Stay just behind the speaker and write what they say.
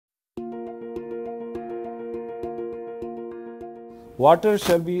water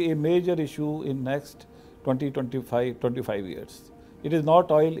shall be a major issue in next 25 years. It is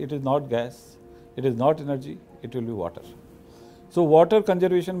not oil, it is not gas, it is not energy, it will be water. So water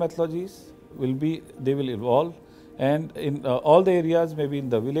conservation methodologies they will evolve, and in all the areas, maybe in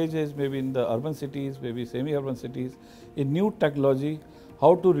the villages, maybe in the urban cities, maybe semi-urban cities, in new technology,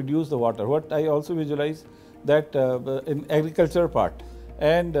 how to reduce the water. What I also visualize that in agriculture part.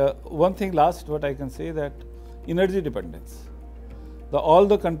 And one thing last, what I can say, that energy dependence. All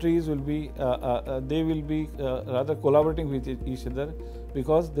the countries will be, they will be rather collaborating with each other,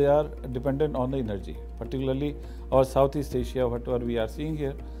 because they are dependent on the energy, particularly our Southeast Asia, whatever we are seeing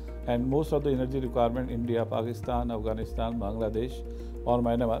here, and most of the energy requirement, India, Pakistan, Afghanistan, Bangladesh or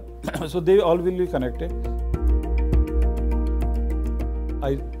Myanmar. So they all will be connected.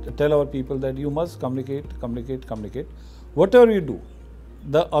 I tell our people that you must communicate. Whatever you do,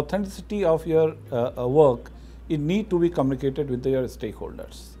 the authenticity of your work, it need to be communicated with your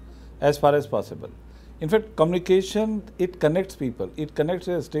stakeholders as far as possible. In fact, communication, it connects people, it connects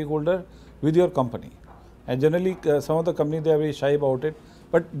a stakeholder with your company. And generally, some of the companies, they are very shy about it,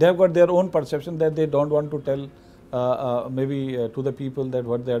 but they have got their own perception that they don't want to tell maybe to the people that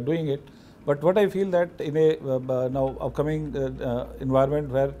what they are doing it. But what I feel that in a now upcoming environment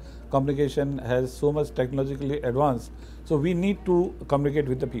where communication has so much technologically advanced, so we need to communicate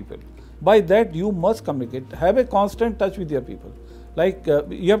with the people. By that, you must communicate, have a constant touch with your people. Like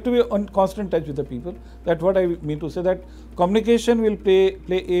you have to be on constant touch with the people. That's what I mean to say, that communication will play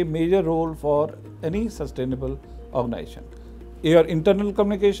a major role for any sustainable organization. Your internal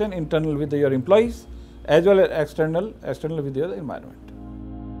communication, internal with your employees, as well as external with your environment.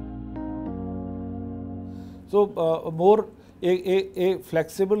 So more a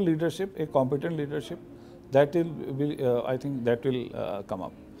flexible leadership, a competent leadership, that will I think that will come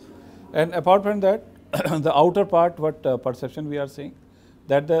up. And apart from that, the outer part, what perception we are saying,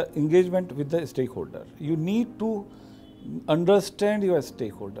 that the engagement with the stakeholder. You need to understand your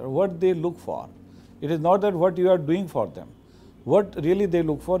stakeholder, what they look for. It is not that what you are doing for them. What really they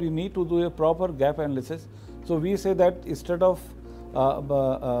look for, you need to do a proper gap analysis. So we say that instead of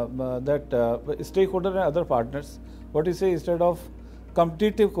stakeholder and other partners, what we say, instead of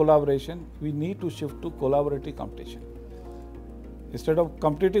competitive collaboration, we need to shift to collaborative competition. Instead of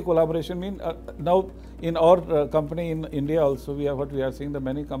competitive collaboration, now in our company in India also, we are seeing, the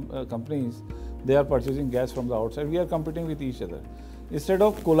many companies, they are purchasing gas from the outside. We are competing with each other. Instead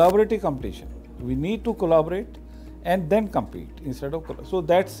of collaborative competition, we need to collaborate and then compete instead of. So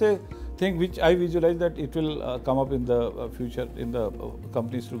that's a thing which I visualize that it will come up in the future in the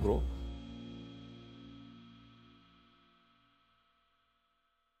companies to grow.